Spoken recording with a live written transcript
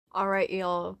Alright,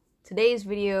 y'all. Today's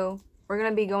video, we're going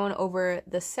to be going over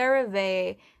the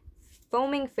CERAVE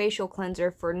foaming facial cleanser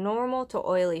for normal to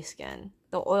oily skin,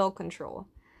 the oil control.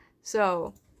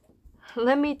 So,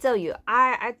 let me tell you,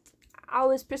 I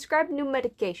was prescribed new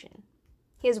medication.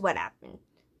 Here's what happened.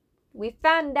 We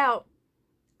found out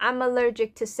I'm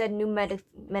allergic to said new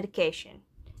medication.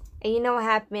 And you know what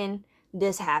happened?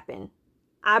 This happened.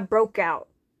 I broke out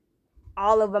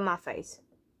all over my face.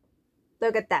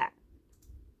 Look at that.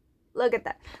 Look at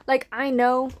that. Like, I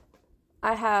know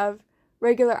I have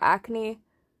regular acne,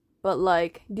 but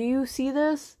like, do you see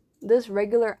this? This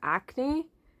regular acne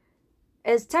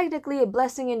is technically a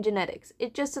blessing in genetics.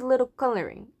 It's just a little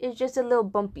coloring. It's just a little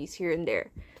bumpies here and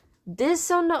there. This,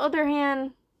 on the other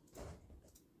hand,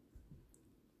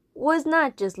 was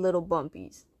not just little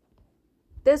bumpies.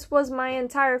 This was my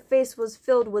entire face was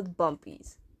filled with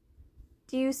bumpies.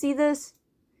 Do you see this?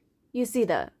 You see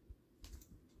that?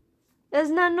 That's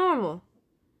not normal.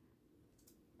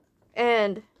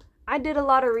 And I did a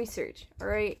lot of research,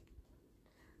 alright?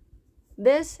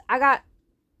 I got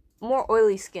more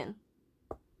oily skin.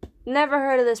 Never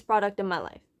heard of this product in my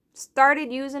life.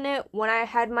 Started using it when I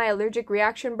had my allergic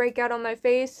reaction breakout on my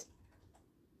face.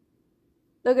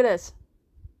 Look at this.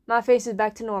 My face is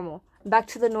back to normal. Back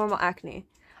to the normal acne.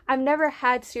 I've never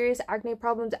had serious acne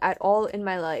problems at all in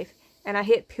my life. And I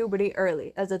hit puberty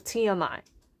early as a TMI.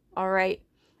 Alright?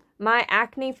 My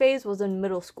acne phase was in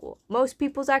middle school. Most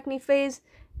people's acne phase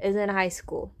is in high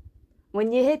school.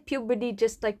 When you hit puberty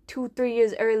just like 2-3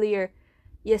 years earlier,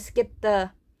 you skip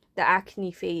the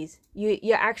acne phase.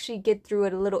 You actually get through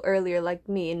it a little earlier, like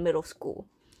me in middle school.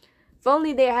 If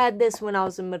only they had this when I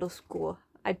was in middle school,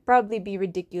 I'd probably be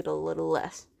ridiculed a little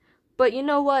less. But you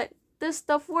know what? This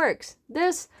stuff works.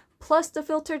 This plus the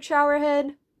filtered shower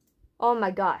head. Oh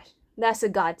my gosh. That's a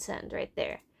godsend right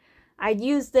there. I'd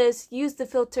use the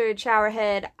filtered shower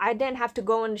head. I didn't have to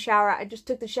go in the shower. I just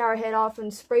took the shower head off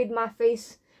and sprayed my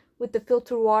face with the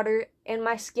filtered water, and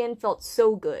my skin felt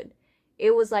so good.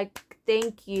 It was like,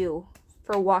 thank you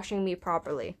for washing me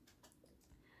properly.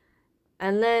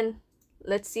 And then,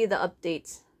 let's see the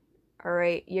updates.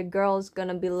 Alright, your girl's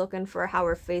gonna be looking for how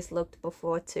her face looked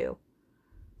before too.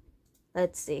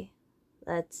 Let's see.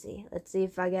 Let's see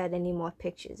if I got any more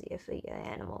pictures here for your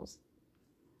animals.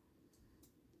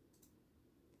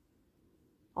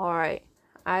 Alright,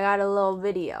 I got a little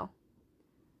video.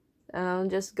 And I'm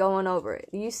just going over it.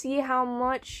 You see how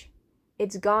much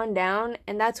it's gone down?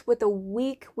 And that's with a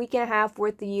week and a half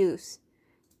worth of use.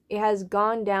 It has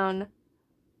gone down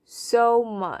so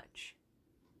much.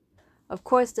 Of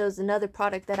course, there's another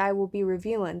product that I will be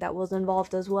reviewing that was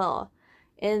involved as well.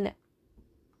 In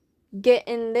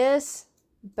getting this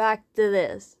back to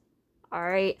this.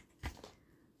 Alright?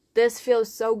 This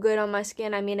feels so good on my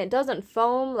skin. I mean, it doesn't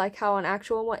foam like how an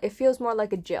actual one. It feels more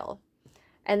like a gel.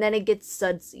 And then it gets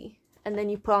sudsy. And then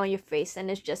you put on your face and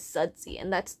it's just sudsy.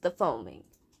 And that's the foaming.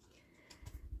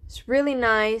 It's really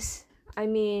nice. I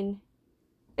mean,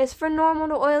 it's for normal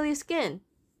to oily skin.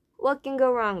 What can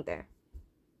go wrong there?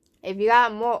 If you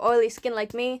got more oily skin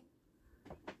like me,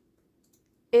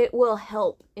 it will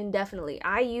help indefinitely.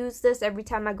 I use this every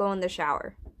time I go in the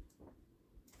shower.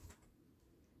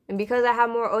 And because I have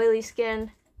more oily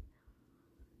skin,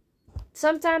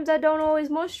 sometimes I don't always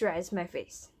moisturize my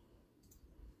face.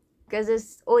 Because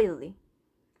it's oily.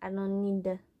 I don't need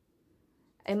to.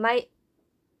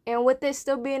 And with this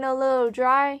still being a little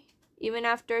dry, even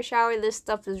after a shower, this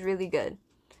stuff is really good.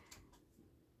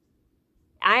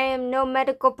 I am no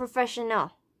medical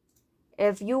professional.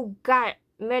 If you got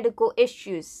medical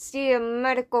issues, see a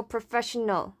medical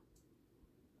professional.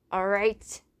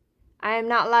 Alright? I am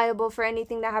not liable for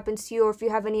anything that happens to you or if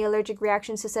you have any allergic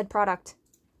reactions to said product.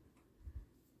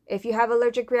 If you have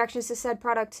allergic reactions to said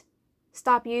product,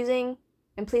 stop using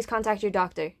and please contact your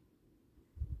doctor.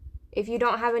 If you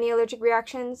don't have any allergic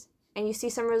reactions and you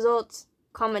see some results,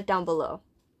 comment down below.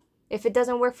 If it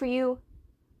doesn't work for you,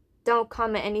 don't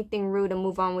comment anything rude and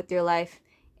move on with your life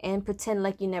and pretend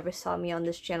like you never saw me on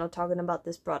this channel talking about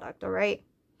this product, alright?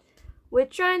 We're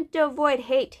trying to avoid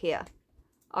hate here,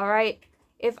 alright?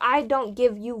 If I don't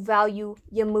give you value,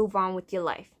 you move on with your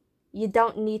life. You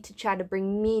don't need to try to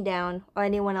bring me down or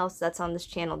anyone else that's on this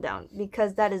channel down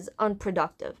because that is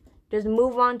unproductive. Just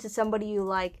move on to somebody you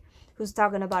like who's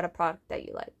talking about a product that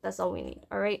you like. That's all we need,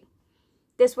 alright?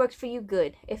 This works for you,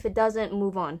 good. If it doesn't,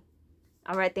 move on.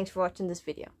 Alright, thanks for watching this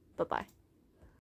video. Bye-bye.